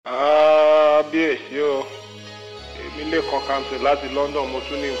kábíyèsí o èmi lè kàn kàǹtì láti London mo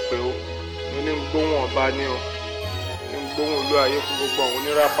tún ní ń pè ó mo ní ń gbóhùn ọba ní o ní ń gbóhùn olú ayé fún gbogbo àwọn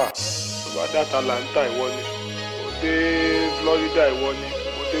oníràpà tó bá dàtà Atlanta ìwọ ni mo dé Florida ìwọ ni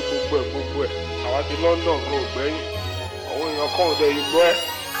mo dé gbogbo ẹ̀ àwa ti London gan ògbẹ́yìn àwọn èèyàn kan ò dẹ̀ yìí gbọ́ ẹ̀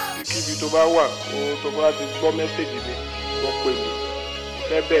kíbi tó bá wà tó bá ti gbọ́ mẹ́sẹ̀gì mi wọ́n pè mí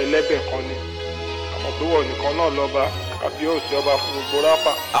fẹ́ bẹ́ẹ̀ lẹ́bẹ̀ kan ni àmọ́ pé wọ́n nìkan náà lọ́ba àbí òsì ọba fún gbogbo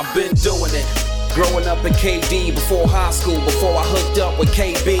rápà. I've been doing it. Growing up in KD, before high school, before I hooked up with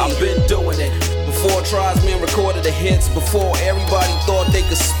KB. I've been doing it. Before Tribesmen recorded the hits, before everybody thought they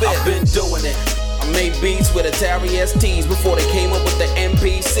could spit. I've been doing it. I made beats with Atari STs before they came up with the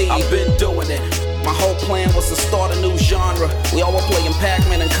MPC. I've been doing it. My whole plan was to start a new genre. We all were playing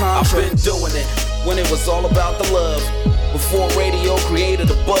Pac-Man and Contra. I've been doing it. When it was all about the love. Before radio created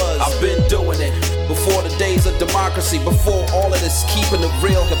a buzz. I've been doing it. Before the days of democracy. Before all of this keeping it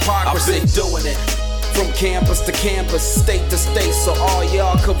real hypocrisy. I've been doing it. From campus to campus, state to state, so all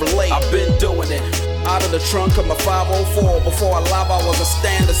y'all could relate. I've been doing it. Out of the trunk of my 504. Before I live, I was a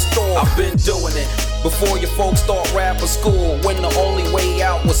standard store. I've been doing it. Before your folks start rapping school, when the only way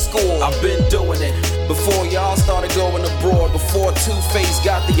out was school. I've been doing it. Before y'all started going abroad. Before Two-Face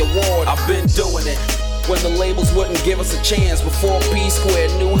got the award. I've been doing it. When the labels wouldn't give us a chance. Before P-Square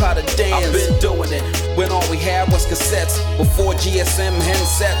knew how to dance. I've been doing it. When all we had was cassettes. Before GSM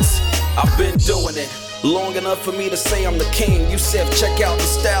handsets. I've been doing it. Long enough for me to say I'm the king. You said check out the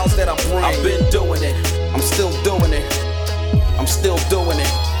styles that I bring. I've been doing it. I'm still doing it. I'm still doing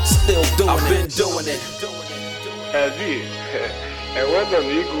it. Still doing it. I've been doing it. Aziz, well done,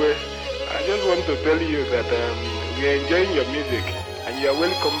 Igwe. I just want to tell you that we are enjoying your music and you are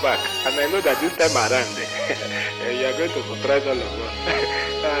welcome back. And I know that this time around you are going to surprise all of us.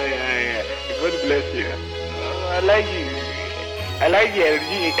 God bless you. I like you. I like your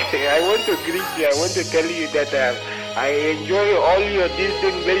energy. I want to greet you. I want to tell you that I enjoy all your this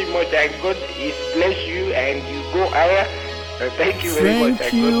thing very much. And God is bless you and you go higher. Thank you very much.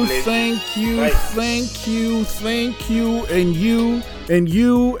 Thank you, thank you, Bye. thank you, thank you, and you, and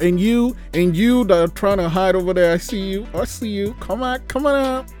you, and you, and you that are trying to hide over there. I see you. I see you. Come on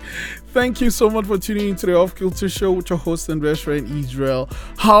up. Thank you so much for tuning into the Off Kilter Show with your host and best friend Israel.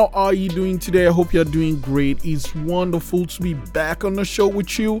 How are you doing today? I hope you're doing great. It's wonderful to be back on the show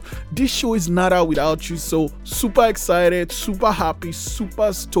with you. This show is not out without you, so super excited, super happy,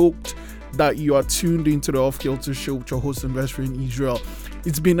 super stoked that you are tuned into the Off Kilter Show with your host and best friend Israel.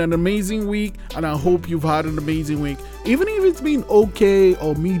 It's been an amazing week, and I hope you've had an amazing week. Even if it's been okay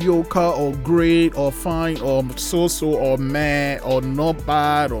or mediocre or great or fine or so-so or meh or not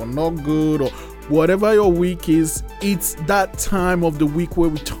bad or not good or whatever your week is, it's that time of the week where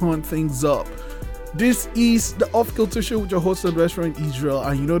we turn things up. This is the Off Kilter Show with your host and best friend Israel,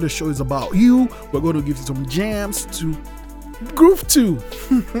 and you know the show is about you. We're going to give you some jams to groove to.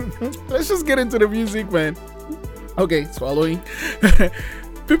 Let's just get into the music, man. Okay, swallowing.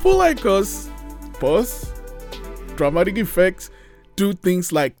 People like us, pause, dramatic effects, do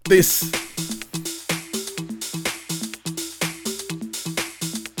things like this.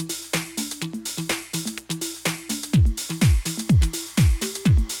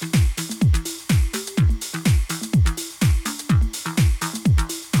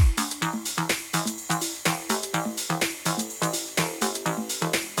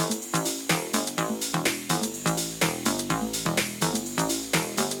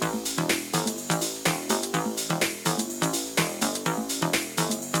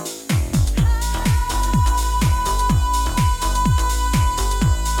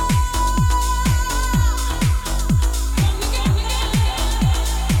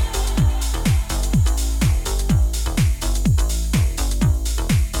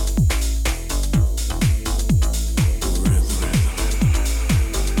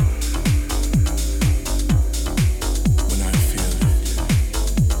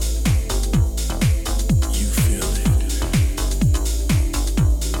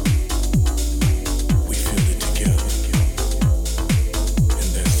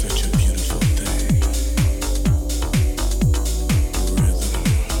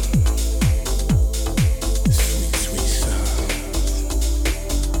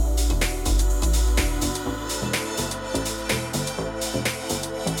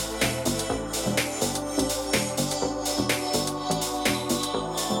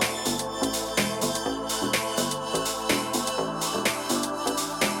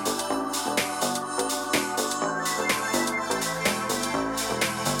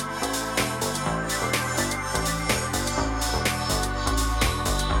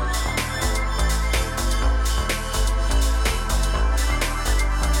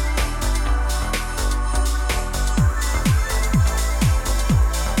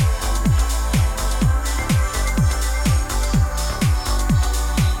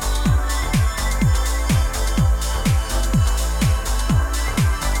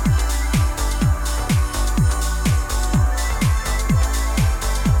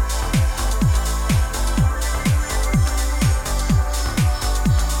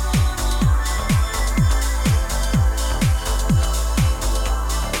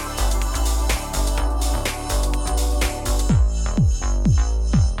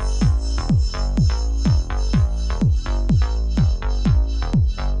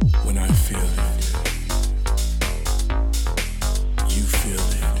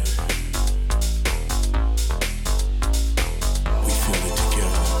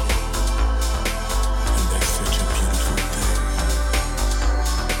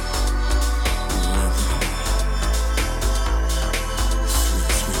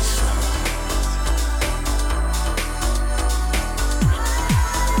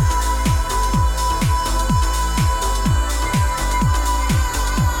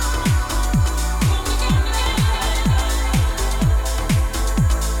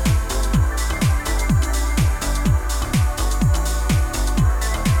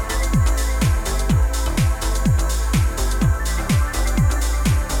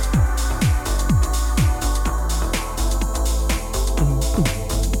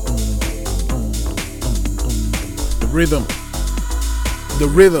 rhythm. The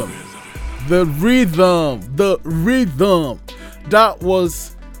rhythm. The rhythm. The rhythm. That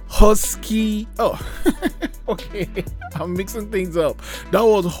was Husky. Oh, okay. I'm mixing things up. That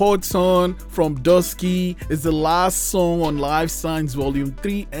was Hudson from Dusky. It's the last song on Life Signs Volume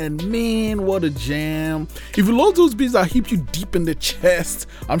 3. And man, what a jam. If you love those beats that hit you deep in the chest,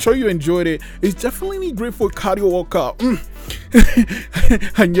 I'm sure you enjoyed it. It's definitely great for a cardio workout.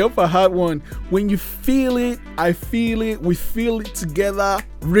 And yup, I had one. When you feel it, I feel it. We feel it together.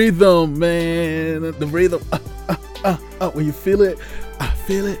 Rhythm, man. The rhythm. When you feel it, I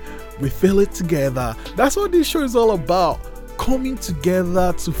feel it. We feel it together. That's what this show is all about. Coming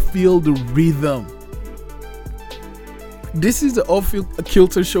together to feel the rhythm. This is the Off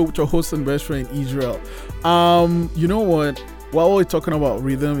Kilter Show with your host and best friend Israel. You know what? While we're talking about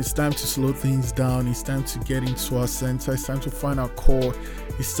rhythm, it's time to slow things down. It's time to get into our center. It's time to find our core.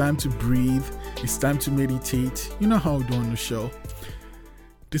 It's time to breathe. It's time to meditate. You know how we do on the show.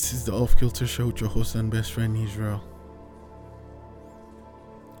 This is the Off Kilter Show with your host and best friend Israel.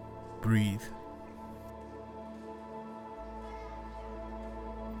 Breathe.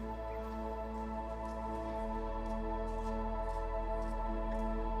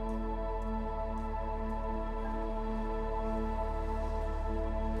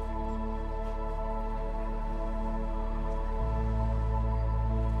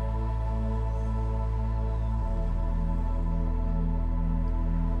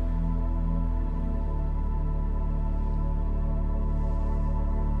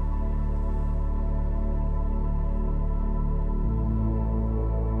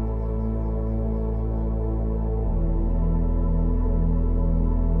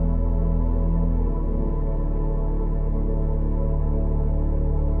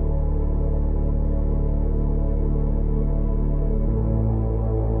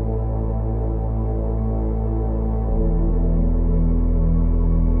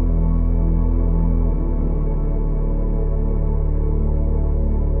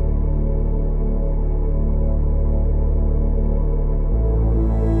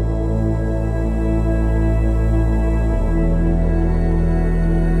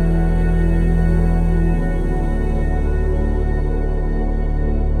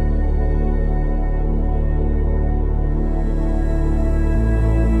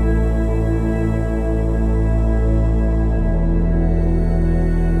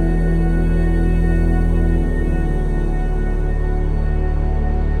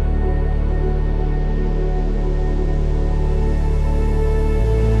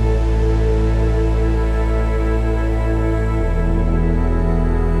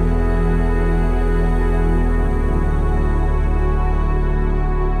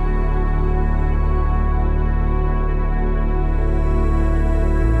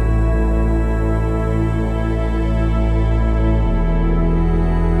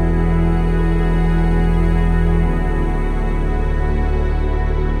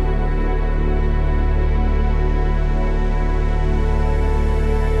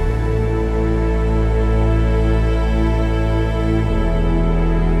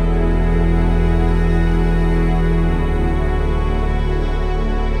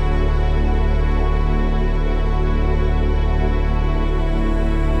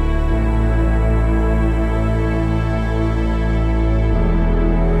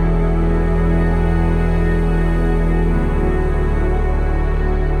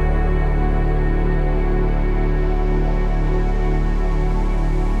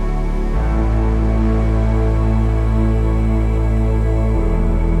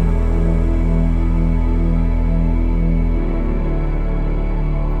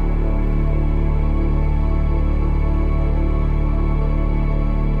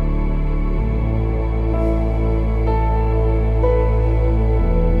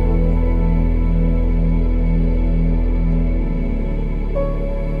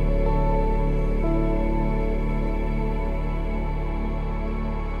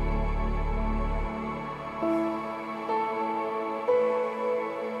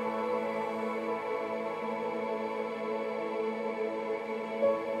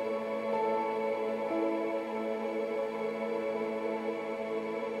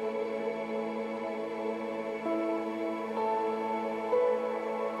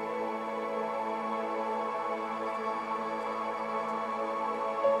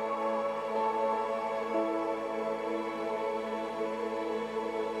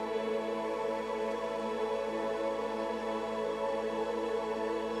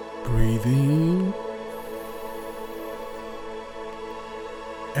 Breathing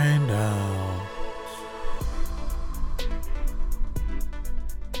and out.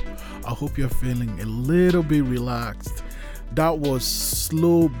 I hope you're feeling a little bit relaxed. That was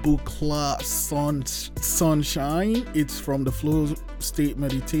Slow Bukla Sunshine. It's from the Flow State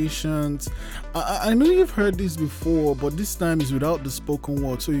Meditations. I know you've heard this before, but this time is without the spoken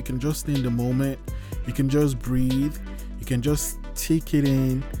word, so you can just stay in the moment. You can just breathe. You can just take it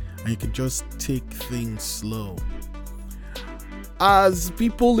in, and you can just take things slow. As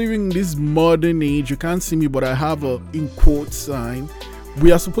people living in this modern age, you can't see me, but I have a in quote sign.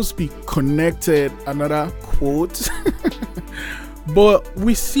 We are supposed to be connected, another quote. But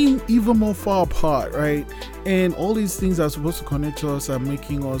we seem even more far apart, right? And all these things are supposed to connect to us and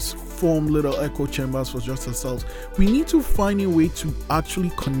making us form little echo chambers for just ourselves. We need to find a way to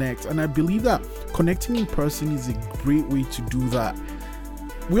actually connect. And I believe that connecting in person is a great way to do that.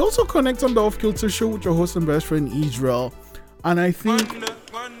 We also connect on the Off Kilter Show with your host and best friend Israel. And I think,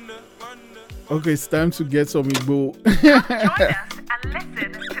 okay, it's time to get some Igbo. Join us and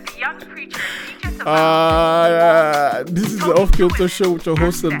listen to the young preacher teach us about this is the Off Kilter Show with your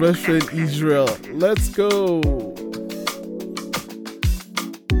host and best friend Israel. Let's go.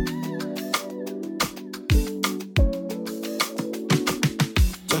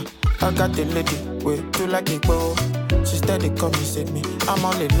 I got the lady with two like a bow. She steady come and save me. I'm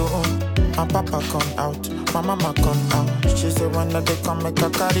all alone. And Papa come out, my mama come out. She said when they come make a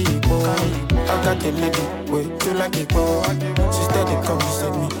carry go. I got the lady with two like a bow. She steady come and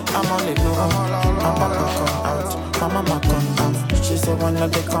save me. I'm all alone. And Papa come out, my mama come out. She said when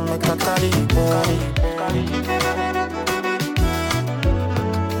they come make a carry go.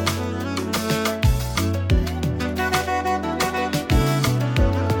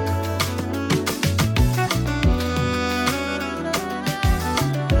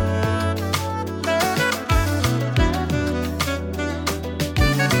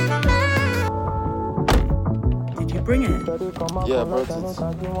 Bring it. Yeah, I brought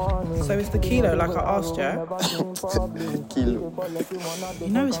it. So it's the kilo, like I asked you. Kilo. You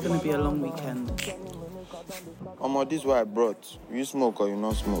know it's going to be a long weekend. This is what I brought. You smoke or you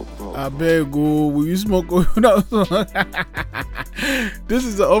not smoke? No. I beg you, will you smoke or you not smoke? This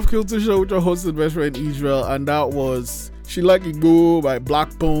is the Off Kilter Show with your host and best friend Israel, and that was She Like It Go by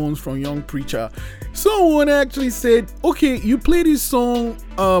Black Bones from Young Preacher. Someone actually said, okay, you play this song,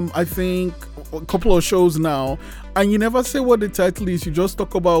 I think a couple of shows now, and you never say what the title is. You just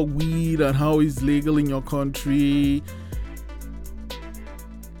talk about weed and how it's legal in your country.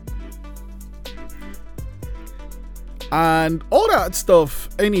 And all that stuff.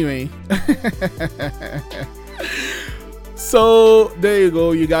 Anyway. So there you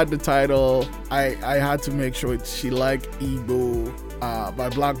go. You got the title. I had to make sure it's She Like Igbo by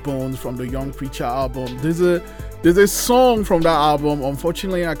Black Bones from the Young Preacher album. There's a song from that album.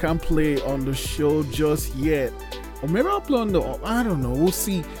 Unfortunately, I can't play on the show just yet. Or maybe I'll play on I don't know. We'll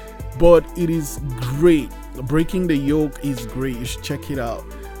see. But it is great. Breaking the Yoke is great. You should check it out.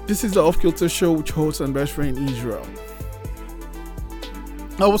 This is the Off Kilter Show with host and best friend Israel.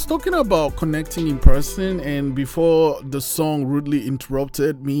 I was talking about connecting in person, and before the song rudely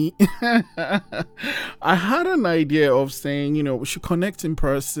interrupted me, I had an idea of saying, we should connect in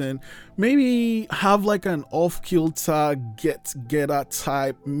person, maybe have like an off-kilter get-together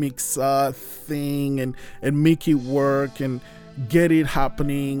type mixer thing and make it work and get it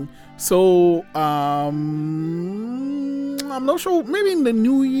happening. So I'm not sure, maybe in the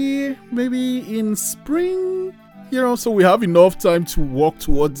new year, maybe in spring, so we have enough time to walk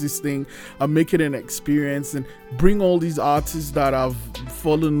towards this thing and make it an experience and bring all these artists that I've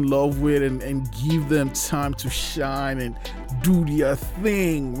fallen in love with and give them time to shine and do their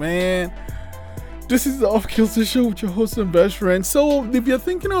thing, man. This is the Off Kilter Show with your host and best friend. So if you're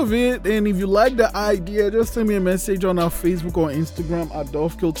thinking of it and if you like the idea, just send me a message on our Facebook or Instagram at the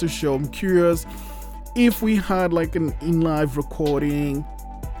Off Kilter Show. I'm curious if we had like an in-live recording,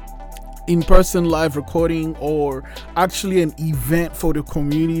 in-person live recording, or actually an event for the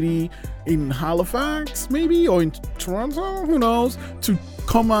community in Halifax maybe, or in Toronto, who knows, to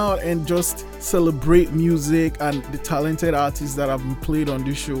come out and just celebrate music and the talented artists that have been played on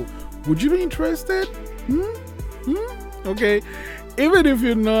this show. Would you be interested? Okay, even if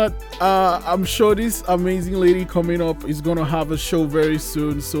you're not, I'm sure this amazing lady coming up is gonna have a show very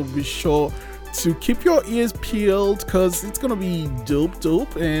soon, so be sure to keep your ears peeled because it's gonna be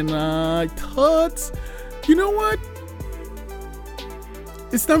dope. And I thought, you know what,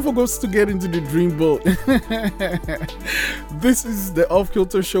 it's time for us to get into the dream boat. This is the Off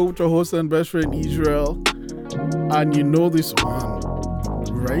Kilter Show with your host and best friend Israel, and you know this one,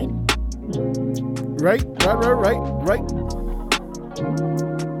 right?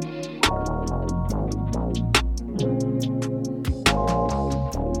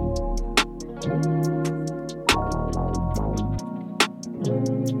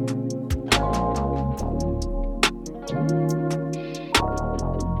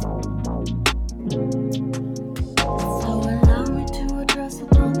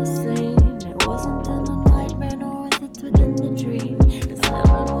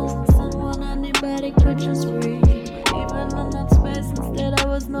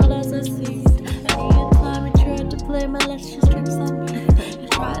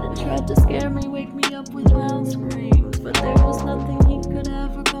 to scare me, wake me up with loud screams. But there was nothing he could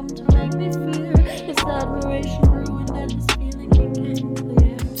ever come to make me fear. His admiration grew and then his feeling became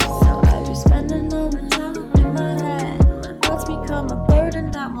clear. So I just spending all the time in my head. My thoughts become a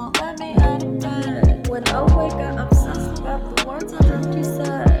burden that won't let me out of bed. When awake, I'm obsessed about the words I heard you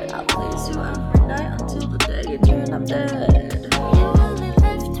said. I'll please you every night until the day you turn up dead. You only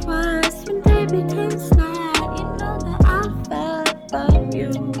live twice when they became snide. You know that I'm fed by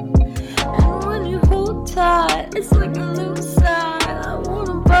you. And when you hold tight, it's like a loose side. I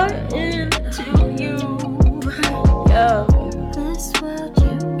wanna bite into you. Yo. This world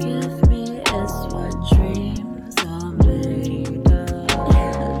you give me is what dreams are made of.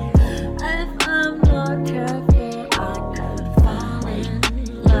 If I'm not careful, I could fall in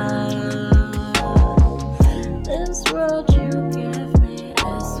love. This world you give me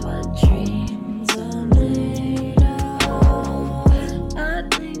is what dreams are made of. I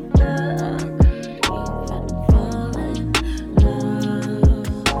think that I could even fall in love.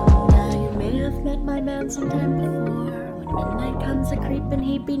 Now you may have met my man sometime before. When midnight comes a creeping,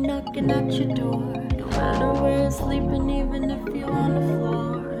 he be knocking at your door. No matter where you're sleeping, even if you're on the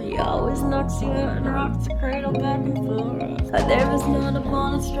floor, he always knocks you out and rocks the cradle back and forth. There is not a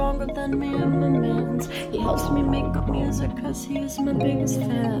bond stronger than me and my man's. He helps me make up music cause he is my biggest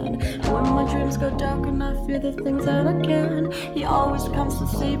fan. When my dreams go dark and I fear the things that I can, he always comes to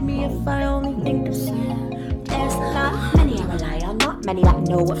save me if I only think of sand. There's not many I rely on, not many that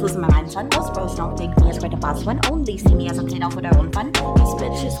know what flows in my mind, son. Most bros don't think me as great a boss one, only see me as a kid out for their own fun. These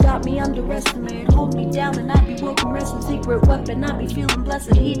bitches got me underestimated, hold me down and I be woken, resting secret weapon. I be feeling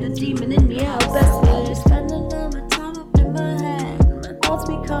blessed, he the demon in me, I'll best me. Just spending all my time up in my head. My thoughts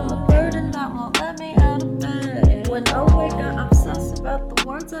become a burden that won't let me out of bed. When awake, I obsess about the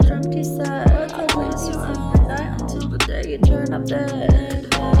words I dreamt he said. I please you every night until the day you turn up dead.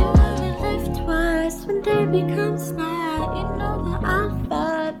 You only live twice when day becomes night. You know that I'm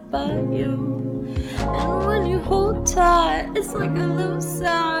fed by you. And when you hold tight, it's like a loose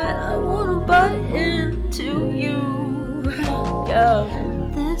side. I wanna bite into you. Yo.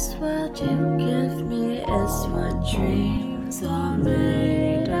 This world you give me is what dreams are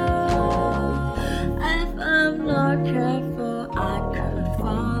made of. If I'm not careful, I could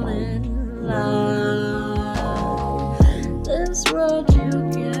fall in love. This world you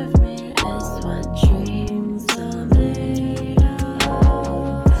give me is what dreams are made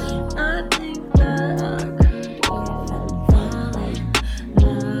of. I think that I could even fall in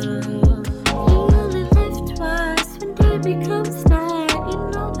love. You only live twice when day becomes night. You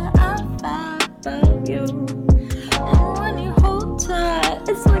know that I'm fed by you. And when you hold tight,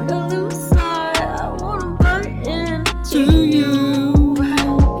 it's like a loose side. I wanna bite into you.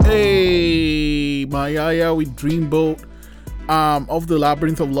 Hey, Mayaya with Dreamboat of the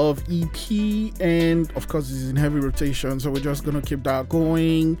Labyrinth of Love EP, and of course this is in heavy rotation, so we're just gonna keep that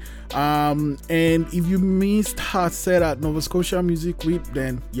going. And if you missed her set at Nova Scotia Music Week,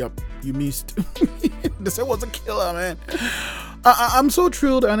 then yep, you missed. The set was a killer, man. I'm so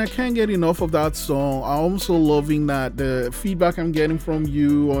thrilled and I can't get enough of that song. I'm also loving that the feedback I'm getting from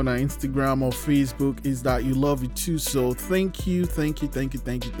you on our Instagram or Facebook is that you love it too. So thank you.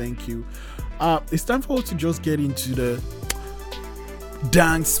 It's time for us to just get into the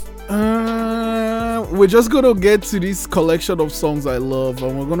dance. We're just gonna get to this collection of songs I love,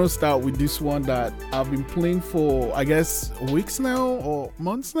 and we're gonna start with this one that I've been playing for, I guess, weeks now or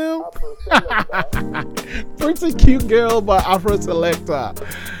months now. Pretty Cute Girl by Afro Selector.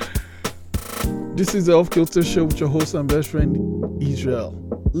 This is the Off Kilter Show with your host and best friend Israel.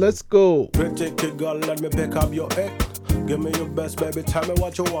 Let's go. Pretty kid girl, let me pick up your egg. Give me your best, baby, tell me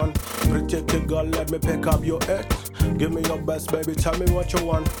what you want. Pretty kid girl, let me pick up your egg. Give me your best, baby, tell me what you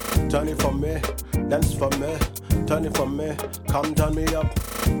want. Turn it for me, dance for me. Turn it for me, come turn me up.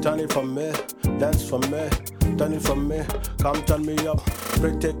 Turn it for me, dance for me. Turn it for me, come turn me up.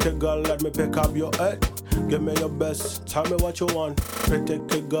 Pretty kid girl, let me pick up your egg. Give me your best, tell me what you want. Pretty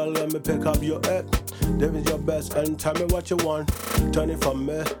kid girl, let me pick up your egg. Give me your best and tell me what you want. Turn it for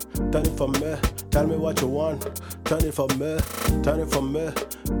me, turn it for me. Tell me what you want. Turn it for me, turn it for me.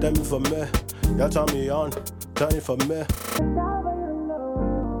 Tell me for me, you turn me on. Turn it for me.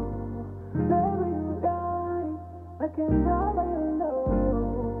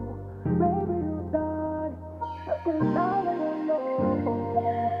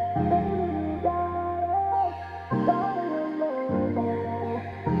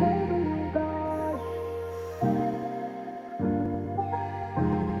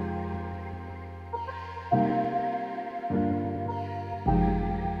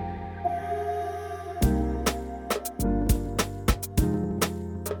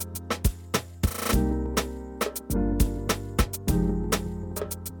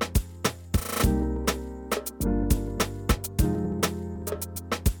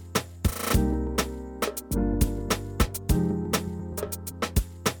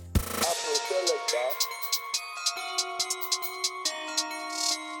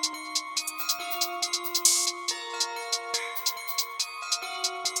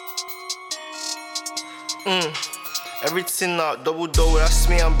 Everything out, double, that's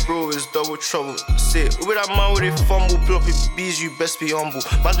me and bro, is double trouble. Say, with that man with a fumble, pull up with bees, you best be humble.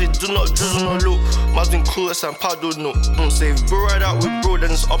 Man's been do not drizzle no look, man's been clueless and paddle no. Say, if bro ride out with bro, then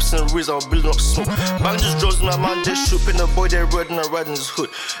it's ups and rears, I'm building up smoke. Bang just draws my man, just shoot, pin the boy, they red and I ride in his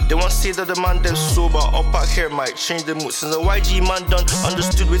hood. They want to say that the man, them sober, up back here might change the mood. Since the YG man done,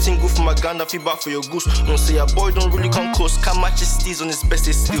 understood waiting good for my gun, feedback for your goose. Say, your boy don't really come close, can't match his steez on his best,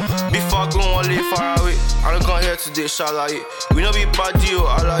 they steal. Before I go on, lay far away, I don't come here today. We know be bad deal,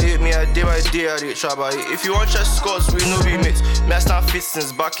 I like it. Me, I day by day, I did try by it. If you want chess scores, we know be mates. Me, I stand fit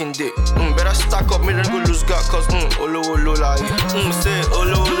since back in day. Better stack up, me don't go lose gut, cause olo like it. Say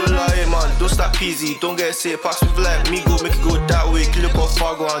olo like it, man. Don't start peasy, don't get sick. Pass with like me, go make it go that way. Kill up on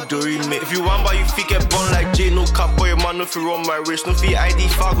Fargo and Dory, mate. If you want by you feet get burned like Jay, no cap boy, man. No fee run my race, no fee ID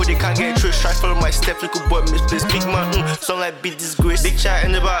Fargo, they can't get trick. Try follow my step, little boy, misplace. Big man, sound like big disgrace. Big chat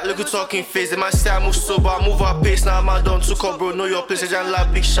in the back, look at talking face. They might say I move sober, I move at pace. Now man done took up, bro, know your place. I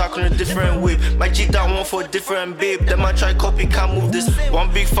like big shark on a different wave. My G down one for a different babe. Then man try copy, can't move this. One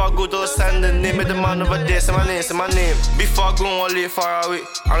big Fargo, dollar sign the name of the man over there. Say my name. Before I go on, lay far away.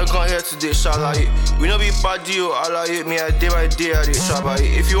 I don't come here today, shall I it. We know be bad deal, I like it. Me, I day by day, I did try by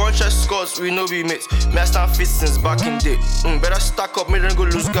it. If you want chess scores, we know be mates. Me, I stand fit since back in day. Better stack up, me don't go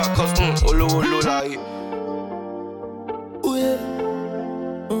lose gut, cause olo like it.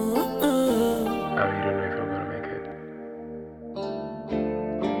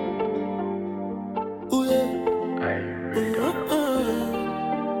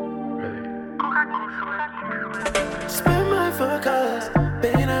 Spend my focus,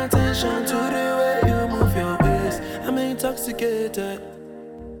 paying attention to the way you move your waist. I'm intoxicated.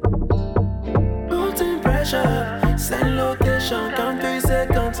 Putting pressure, send location, count 3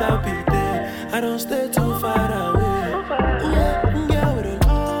 seconds, I'll be there. I don't stay too far away. Girl with a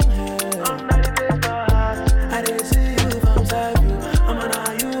long hair. I didn't see you from side view. I'm on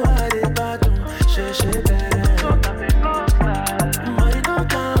how you had it bathroom. She better. Money don't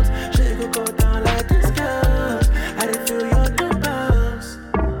count, she go down like this girl. I didn't feel your new bounce.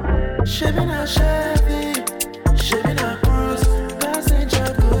 She been a Chevy, she been a cruise.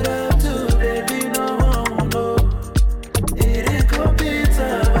 Passenger could have too, baby, no one will know. It ain't go pizza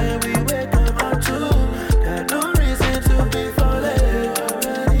when we wake up at 2. Got no reason to be falling,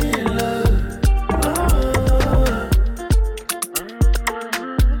 already in love.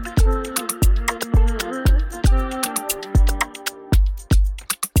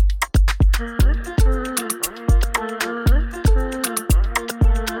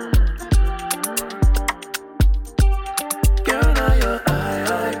 Girl, now your eye,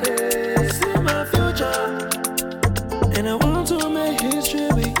 see my future, and I want to make history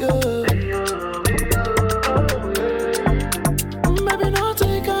with you. Baby, no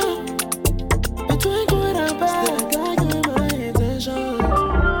take out between good and bad. Still got you in my intention.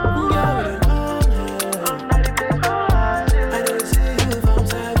 Girl with a long hair. I didn't see you from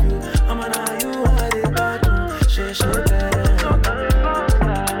side view. I'm on how you had it bathroom. She better.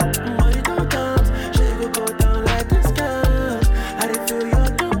 Money don't count, she go down like this girl. I didn't feel your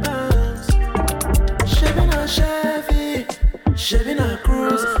new bounce. She been a Chevy, she been a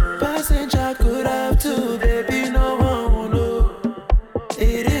cruise. Passenger could have too, baby, no one will know.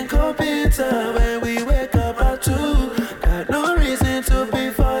 It ain't go pizza when we wake up at 2. Got no reason to be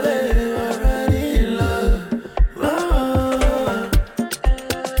falling, already in love.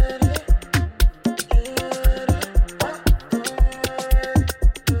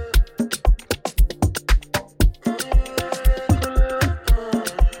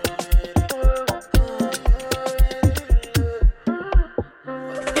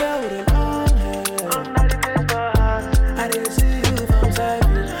 Girl with a long hair. I didn't see you from side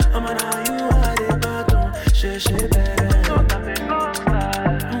view. I'm on how you had it bathroom. She better.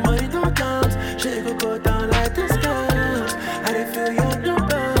 Money don't count, she go down like this girl. I didn't feel your new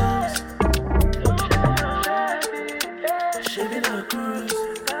bounce. She been a cruise.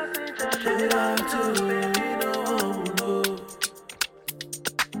 She been out too, baby, no one will know.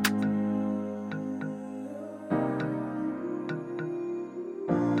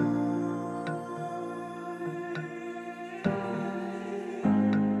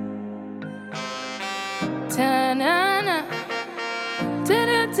 Ta-na-na,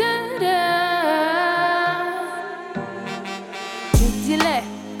 ta-da-da-da. Judile,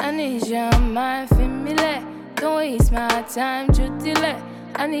 I need your mind, family. Don't waste my time, Judile.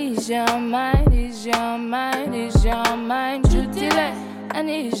 I need your mind, is your mind, is your mind, Judile. I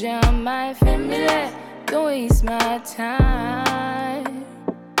need your mind, family. Don't waste my time.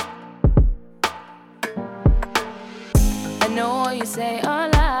 I know you say all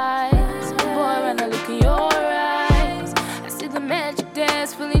lies, boy, when I look in your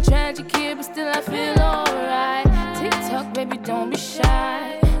past, feeling tragic here, but still I feel alright. TikTok, baby, don't be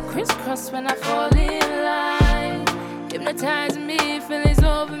shy. Crisscross when I fall in line. Hypnotizing me, feelings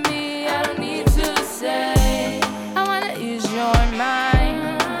over me, I don't need to say. I wanna ease your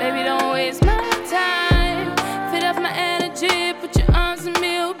mind, baby, don't waste my time. Fit off my energy, put your arms on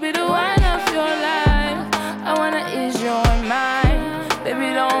me, it'll be the wine of your life. I wanna ease your mind,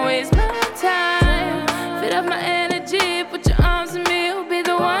 baby, don't waste my time. Fit off my energy, put your arms on me, it'll be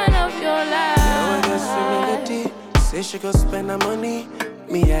the wine of your life. Say she gon' spend her money,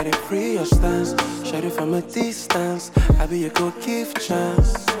 me I did free your stance. Shot it from a distance, I be a good give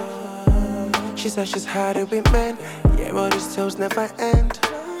chance. She said she's harder with men, yeah, but these tales never end.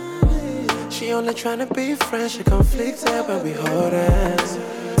 She only tryna be friends, she conflicted when we hold hands.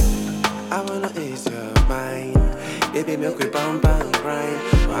 I wanna ease your mind, baby, milk with bam bam grind.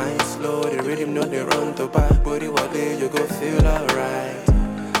 Wine slow, the rhythm know they run to back. Booty what day you go feel alright.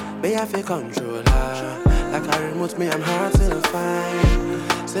 May I feel control her, like I remote me, I'm hard to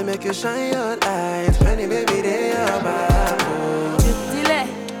find. So make you shine your light, honey, baby, they are back. Delay,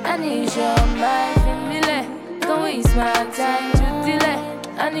 I need your mind, feel don't waste my time. Delay,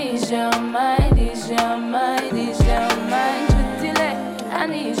 I need your mind, need your mind, need your mind. Delay, I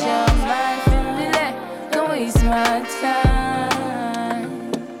need your mind, feel don't waste my time.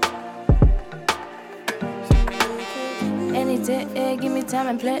 Any day, give me time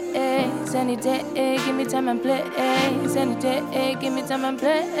and play. Any day, give me time and play. Any day, give me time and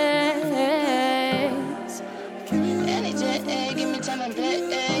play. Any day, give me time and play.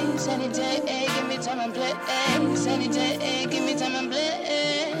 Any day, give me time and play. Any day, give me time and play.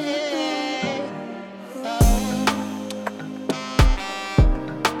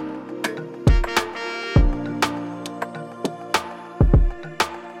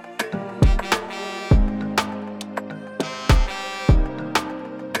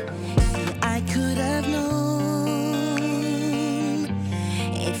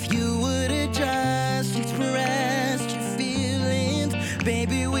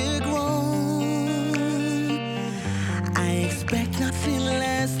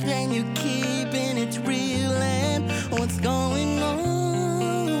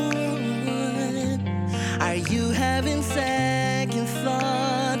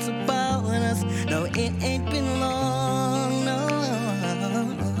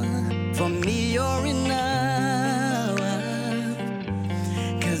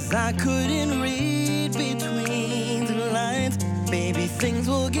 I couldn't read between the lines. Maybe things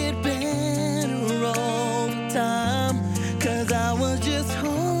will get better over time. 'Cause I was just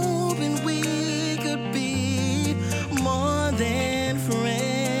hoping we could be more than friends.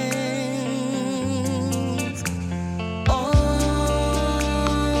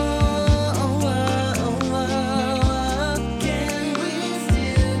 Can we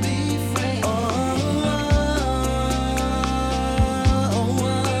still be friends?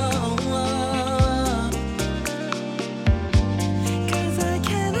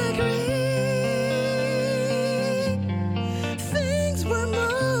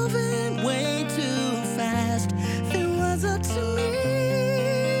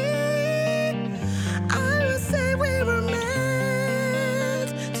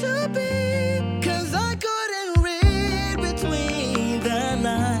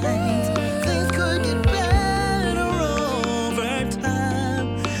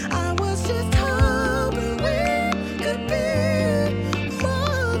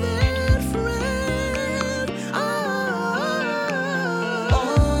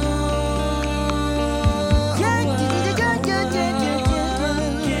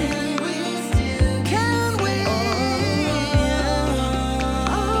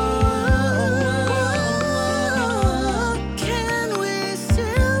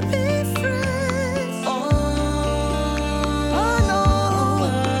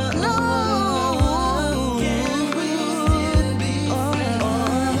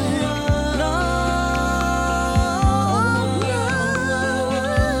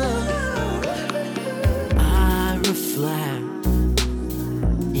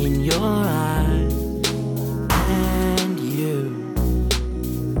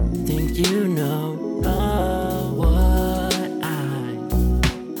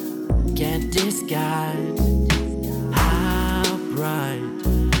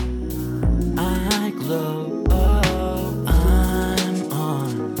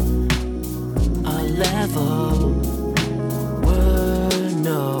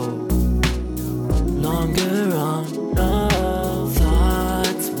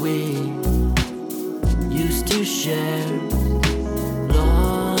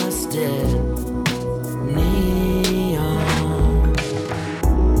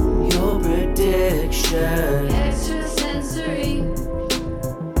 vision. Extrasensory.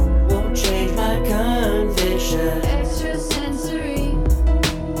 Won't change my conviction. Extrasensory.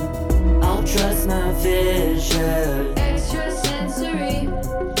 I'll trust my vision. Extrasensory.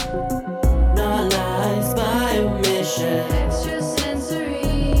 No lies by omission. Extrasensory.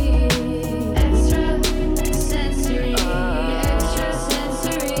 Extrasensory.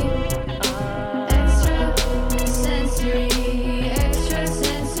 Extrasensory. Extrasensory.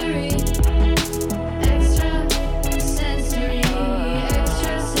 Extrasensory.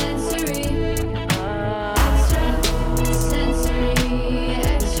 Extrasensory.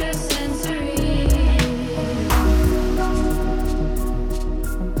 Extrasensory.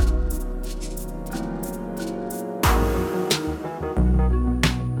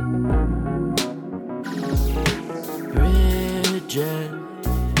 Bridges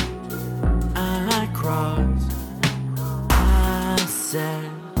I cross, I set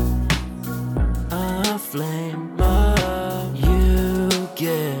a flame up. You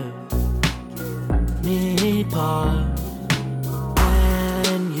give me pause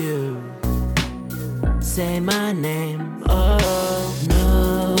when you say my name. Oh,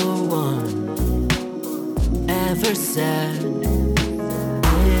 no one ever said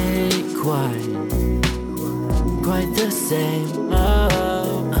it quite the same.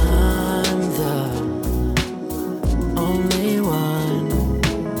 Oh, I'm the only one.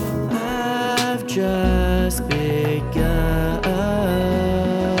 I've just begun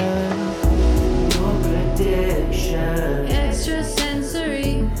your prediction.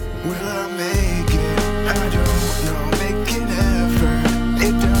 Extrasensory. Will I make it? I don't know. Make an effort.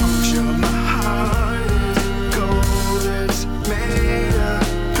 It don't show my heart is gold. It's made of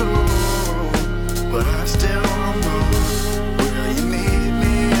gold, but I still want more. Will you meet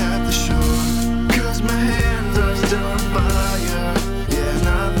me at the shore? 'Cause my hands are still on fire. Yeah,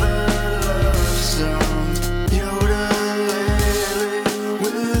 another love song. Yodelele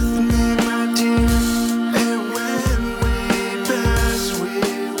with me, my dear. And when we pass, we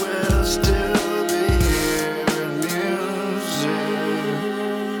will still be hearing music.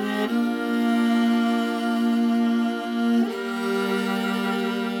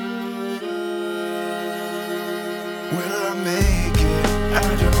 Will I make it? I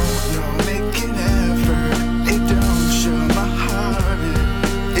don't know. Make an effort. It don't show my heart.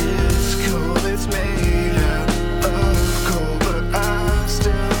 It is cold. It's made out of gold, but I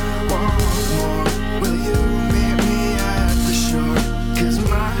still want more. Will you meet me at the shore? 'Cause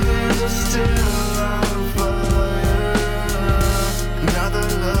my hands are still on fire. Another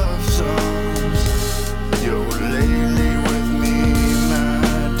love songs. You're lately with me, my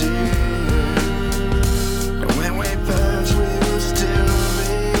dear. And when we pass, we will still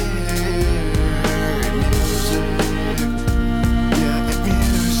be hearing music. Yeah,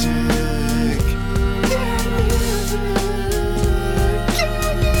 music. Yeah, music.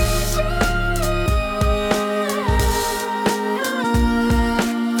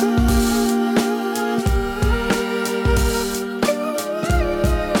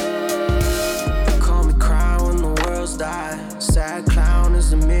 Call me cry when the world's die. Sad clown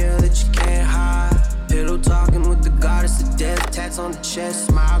is a mirror that you can't hide. Pillow talking with the goddess of death. Tats on the chest,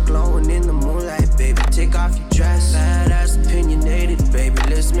 smile glowing in the moonlight. Baby, take off your dress. Badass opinionated, baby,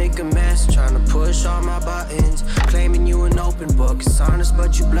 let's make a mess. Trying to push all my buttons. Claiming you an open book. It's honest,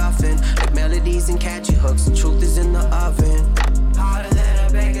 but you bluffing. Like melodies and catchy hooks. The truth is in the oven. Harder than a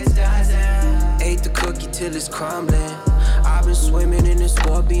baker's dozen. Ate the cookie till it's crumbling. I've been swimming in the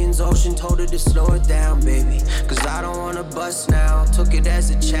Scorpion's ocean. Told her to slow it down, baby. 'Cause I don't wanna bust now. Took it as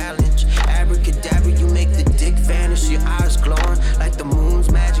a challenge. Abracadabra, you make the dick vanish. Your eyes glowing like the moon's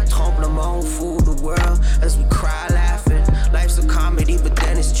magic. Trompe le monde, fool the world as we cry laughing. Life's a comedy, but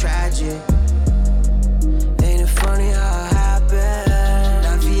then it's tragic. Ain't it funny how it happened?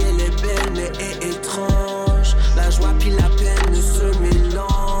 La vie elle est belle mais est étrange. La joie puis la peine ne se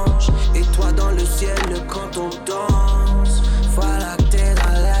mélangent. Et toi dans le ciel quand on danse. Voilà que t'es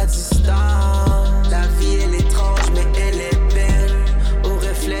dans la distance. La vie elle est étrange mais elle est belle. Au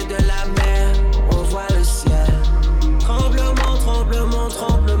reflet de la mer, on voit le ciel. Tremblement, tremblement,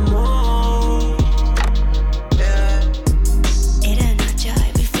 tremblement. Yeah. It ain't no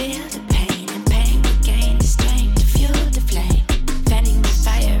joy, we feel the pain.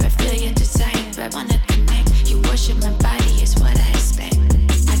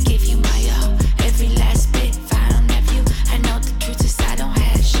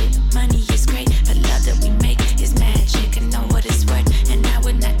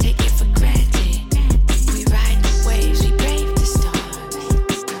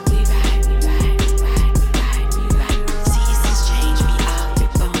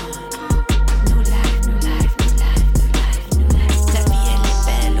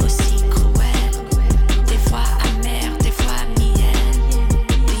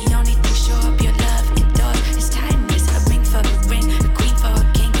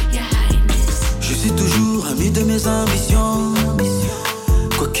 nos ambitions.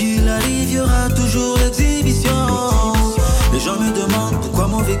 Quoi qu'il arrive, il y aura toujours l'exhibition. Les gens me demandent pourquoi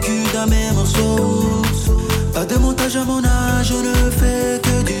mon vécu d'un même morceau. Pas de montage à mon âge, je ne fais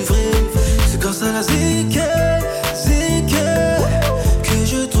que du vrai. C'est grâce à la zik que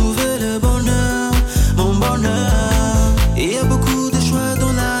je trouvais le bonheur, mon bonheur. Et il y a beaucoup de choix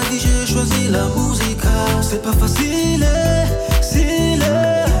dans la vie, j'ai choisi la musique. C'est pas facile,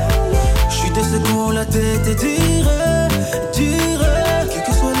 je suis de ceux qui ont la tête et dure. Quelle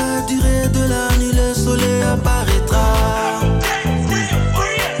que soit la durée de la nuit, le soleil apparaîtra.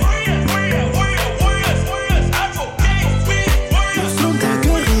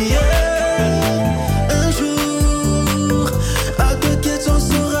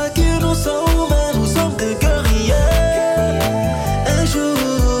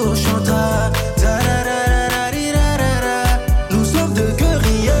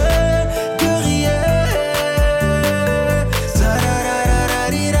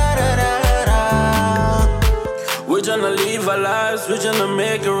 We're gonna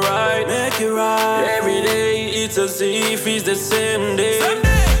make it right. Every day it's as if it's the same day.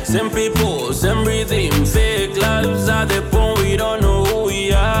 Same people, same breathing. Fake lives at the point we don't know who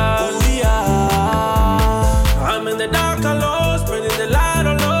we are. I'm in the dark alone, spreading the light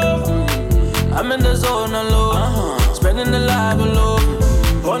alone. I'm in the zone alone, spreading the light alone.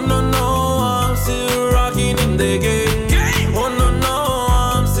 Oh no, I'm still rocking in the game. Oh no,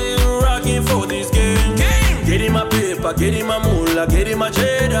 I'm still rocking for this game. Getting my paper, getting my moolah, getting my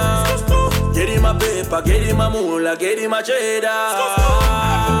cheddar. Getting my paper, getting my moolah, getting my cheddar.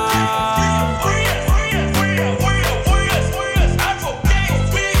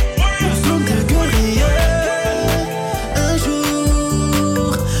 Nous sommes des guerriers. Un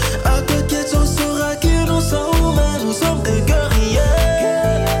jour, à t'inquiète, on saura qui nous sommes. Nous sommes des guerriers.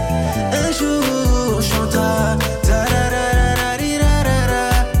 Un jour, on chantera.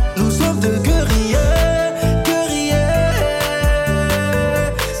 Nous sommes des guerriers.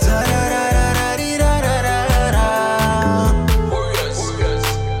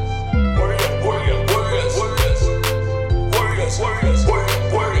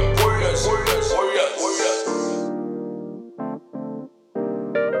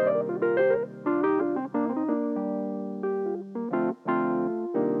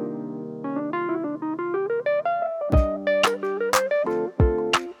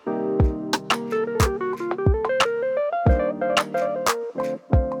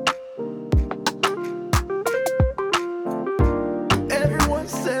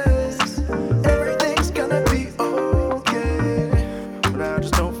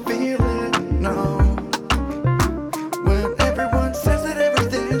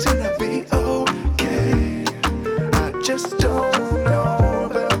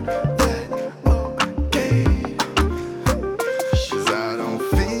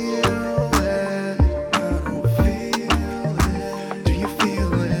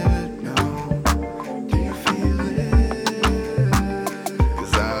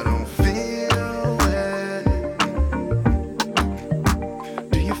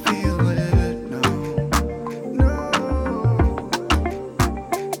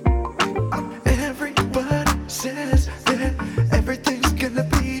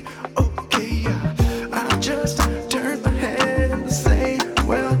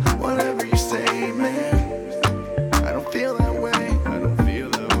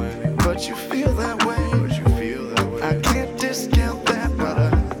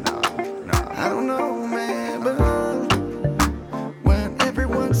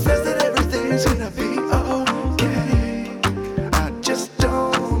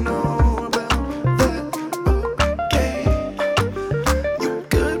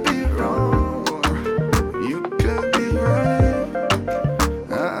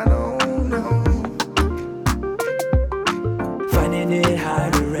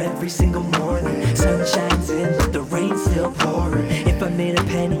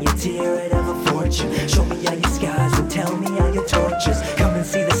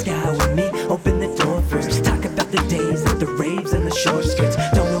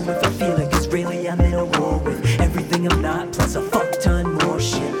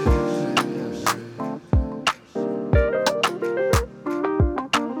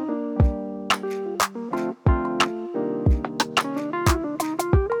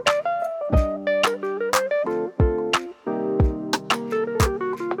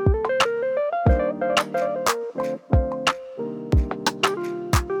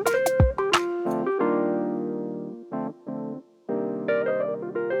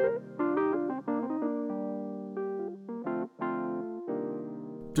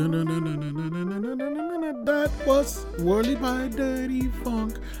 That was Whirly by Dirty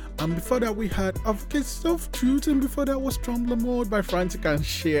Funk. And before that, we had Of Kiss of Truth. And before that was Trumbler Mode by Frantic and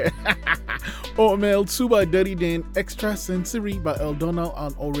Cher. OML 2 by Dirty Dan. Extra Sensory by Eldona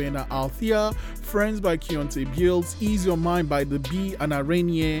and Orena Althea. Friends by Keontae Beals. Ease Your Mind by The Bee and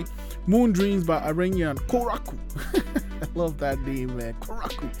Arenie. Moon Dreams by Arenie and Koraku. I love that name, man.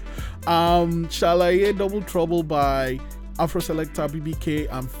 Koraku. Shalaye Double Trouble by Afro Selector BBK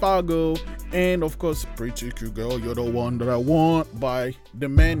and Fargo, and of course Pretty Cute Girl, You're the One That I Want by the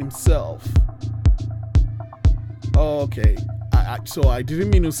man himself. Okay, so I didn't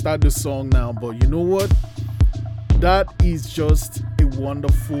mean to start the song now, but you know what? That is just a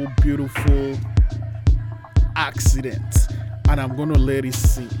wonderful, beautiful accident, and I'm gonna let it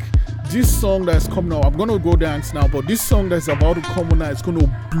sink. This song that's coming out, I'm gonna go dance now, but this song that's about to come on now is gonna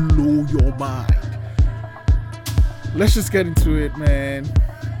blow your mind. Let's just get into it, man.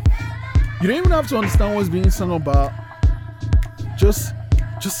 You don't even have to understand what's being sung about. Just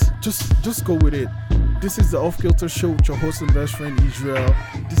go with it. This is the Off Kilter Show with your host and best friend Israel.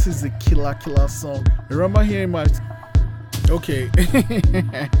 This is a killer song. I remember hearing my... Okay,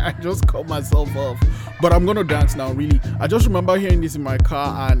 I just cut myself off. But I'm gonna dance now, really. I just remember hearing this in my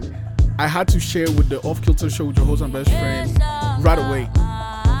car and I had to share with the Off Kilter Show with your host and best friend right away.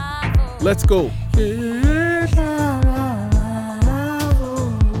 Let's go.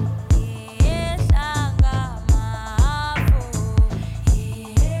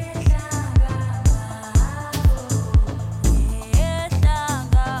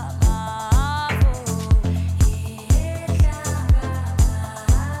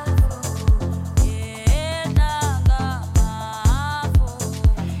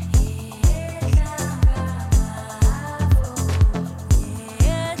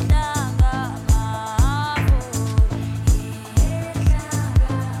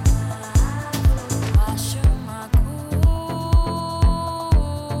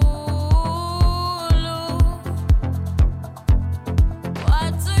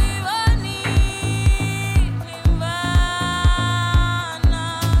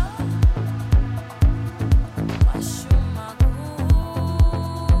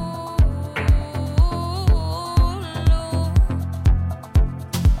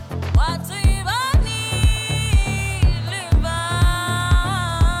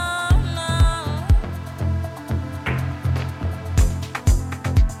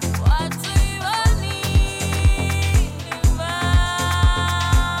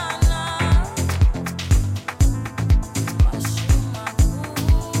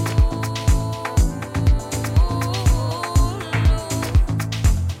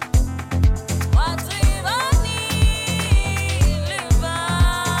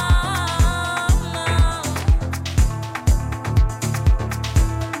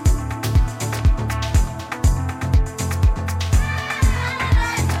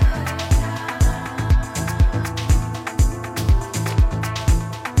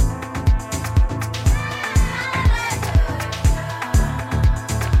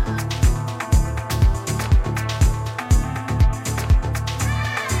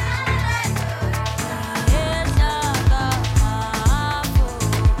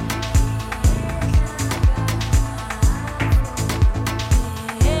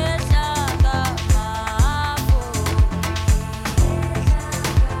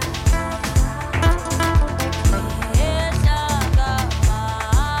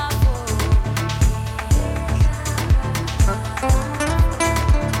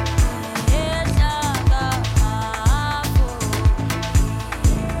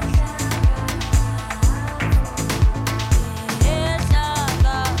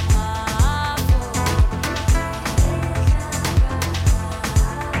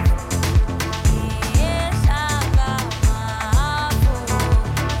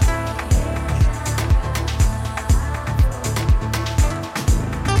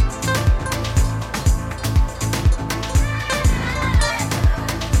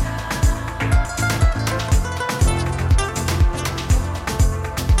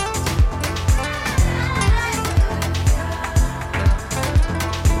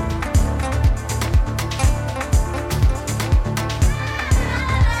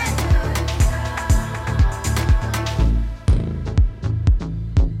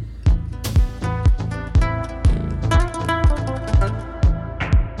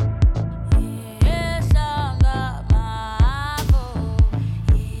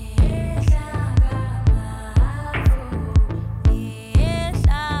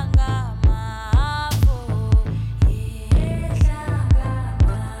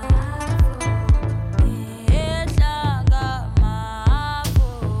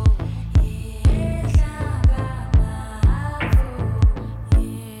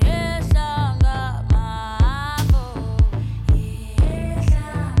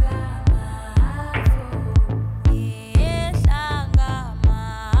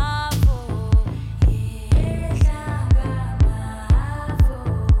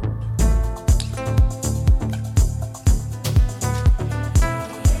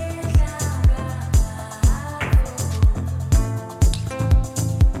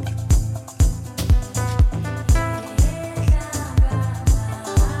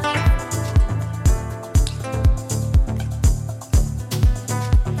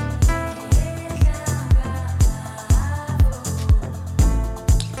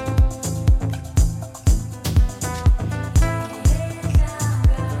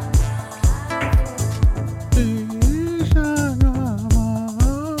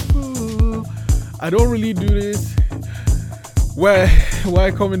 I don't really do this where I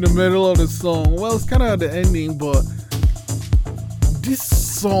come in the middle of the song. Well, it's kind of at the ending, but this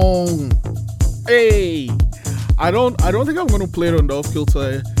song, hey, I don't think I'm gonna play it on the Off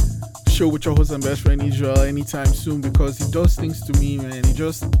Kilter show with your host and best friend Israel anytime soon, because he does things to me, man. He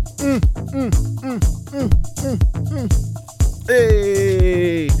just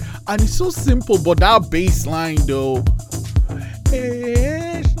hey, and it's so simple, but that bass line though.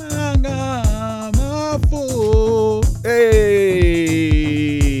 Hey,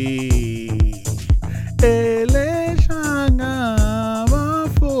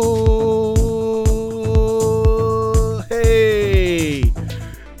 hey,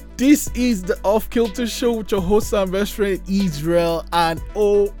 this is the Off Kilter show with your host and best friend Israel, and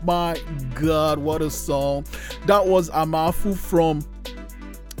oh my god, what a song. That was Amafu from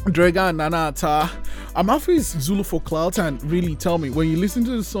Drega and Nana Atta. Amafu is Zulu for clout, and really tell me, when you listen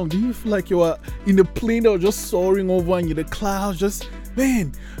to the song, do you feel like you are in the plane that was just soaring over and you're the clouds? Just,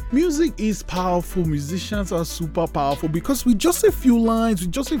 man, music is powerful. Musicians are super powerful because with just a few lines,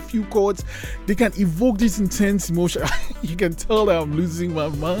 with just a few chords, they can evoke this intense emotion. You can tell that I'm losing my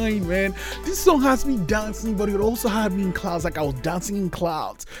mind, man. This song has me dancing, but it also had me in clouds, like I was dancing in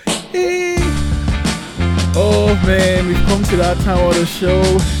clouds. Hey. Oh man, we've come to that time of the show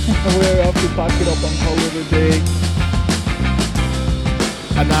where we have to pack it up and call it a day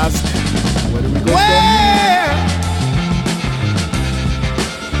and ask, where do we go from here?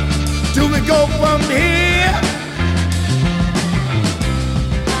 Do we go from here?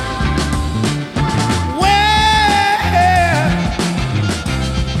 Where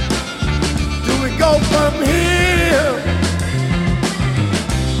do we go from here?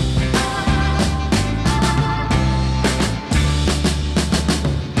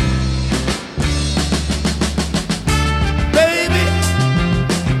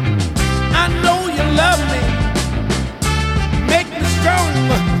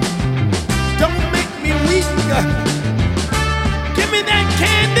 Give me that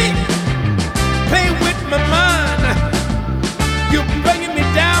candy, play with my mind. You're bringing me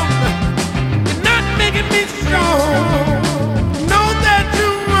down, you're not making me strong. Know that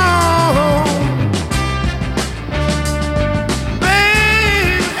you're wrong,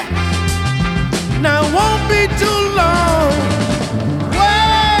 babe. Now it won't be too long.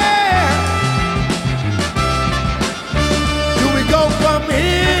 Where do we go from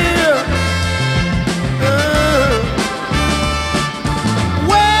here?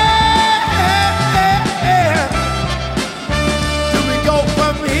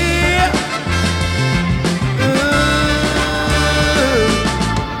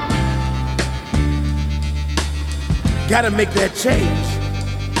 Gotta make that change.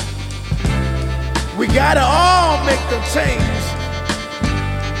 We gotta all make the change.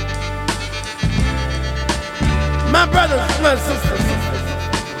 My brothers, my sisters,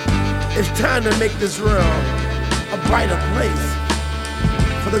 it's time to make this world a brighter place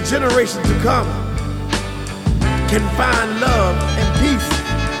for the generation to come. Can find love and peace,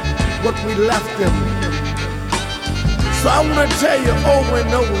 what we left them. So I wanna tell you over and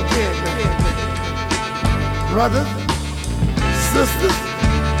over again, brother, sisters,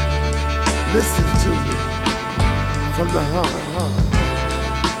 listen to me from the heart.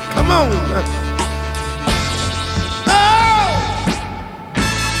 Come on. Oh!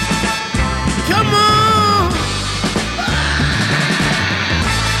 Come on.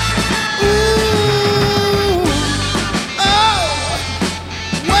 Ooh. Oh!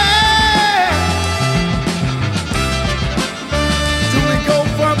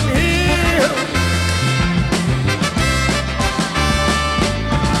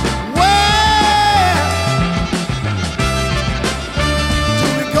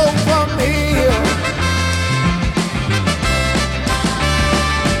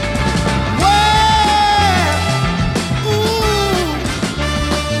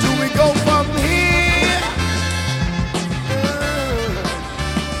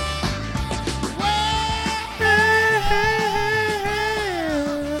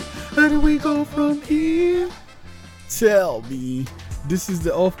 Where do we go from here? Tell me. This is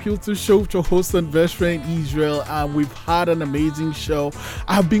the Off Kilter show with your host and best friend Israel, and we've had an amazing show.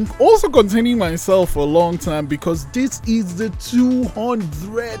 I've been also containing myself for a long time because this is the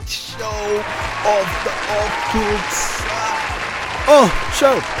 200th show of the Off Kilter. Oh,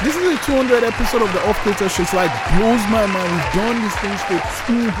 show. This is the 200th episode of the Off Kilter show. It's like blows my mind. We've done these things for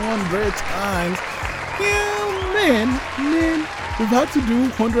 200 times. Yeah, man. We've had to do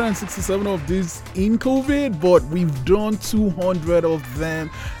 167 of these in COVID, but we've done 200 of them.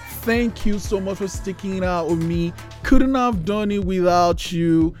 thank you so much for sticking out with me. Couldn't have done it without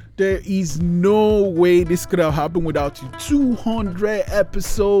you. There is no way this could have happened without you. 200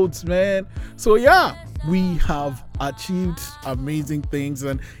 episodes, man. So yeah, we have achieved amazing things,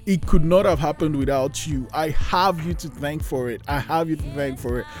 and it could not have happened without you. I have you to thank for it.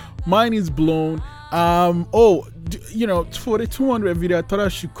 Mine is blown. For the 200 video, I thought I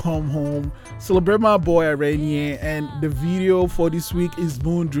should come home, celebrate my boy Iranian, and the video for this week is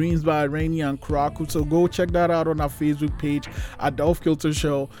Moon Dreams by Iranian and Kraku. So go check that out on our Facebook page at the Off Kilter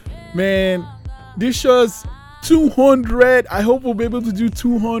Show. Man, this show's 200. I hope we'll be able to do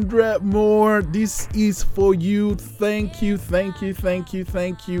 200 more. This is for you. Thank you. Super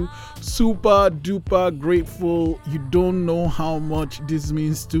duper grateful. You don't know how much this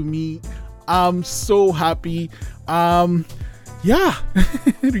means to me. I'm so happy.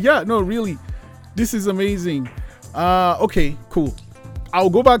 Really, this is amazing. Okay, cool. I'll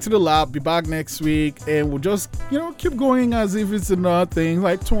go back to the lab, be back next week, and we'll just, keep going as if it's another thing,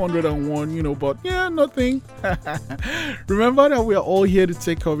 like 201, but yeah, nothing. Remember that we are all here to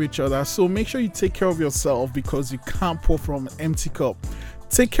take care of each other, so make sure you take care of yourself, because you can't pour from an empty cup.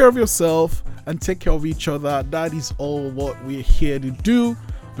 Take care of yourself and take care of each other. That is all what we're here to do.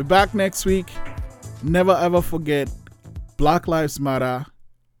 Be back next week. Never ever forget, Black Lives Matter.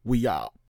 We out.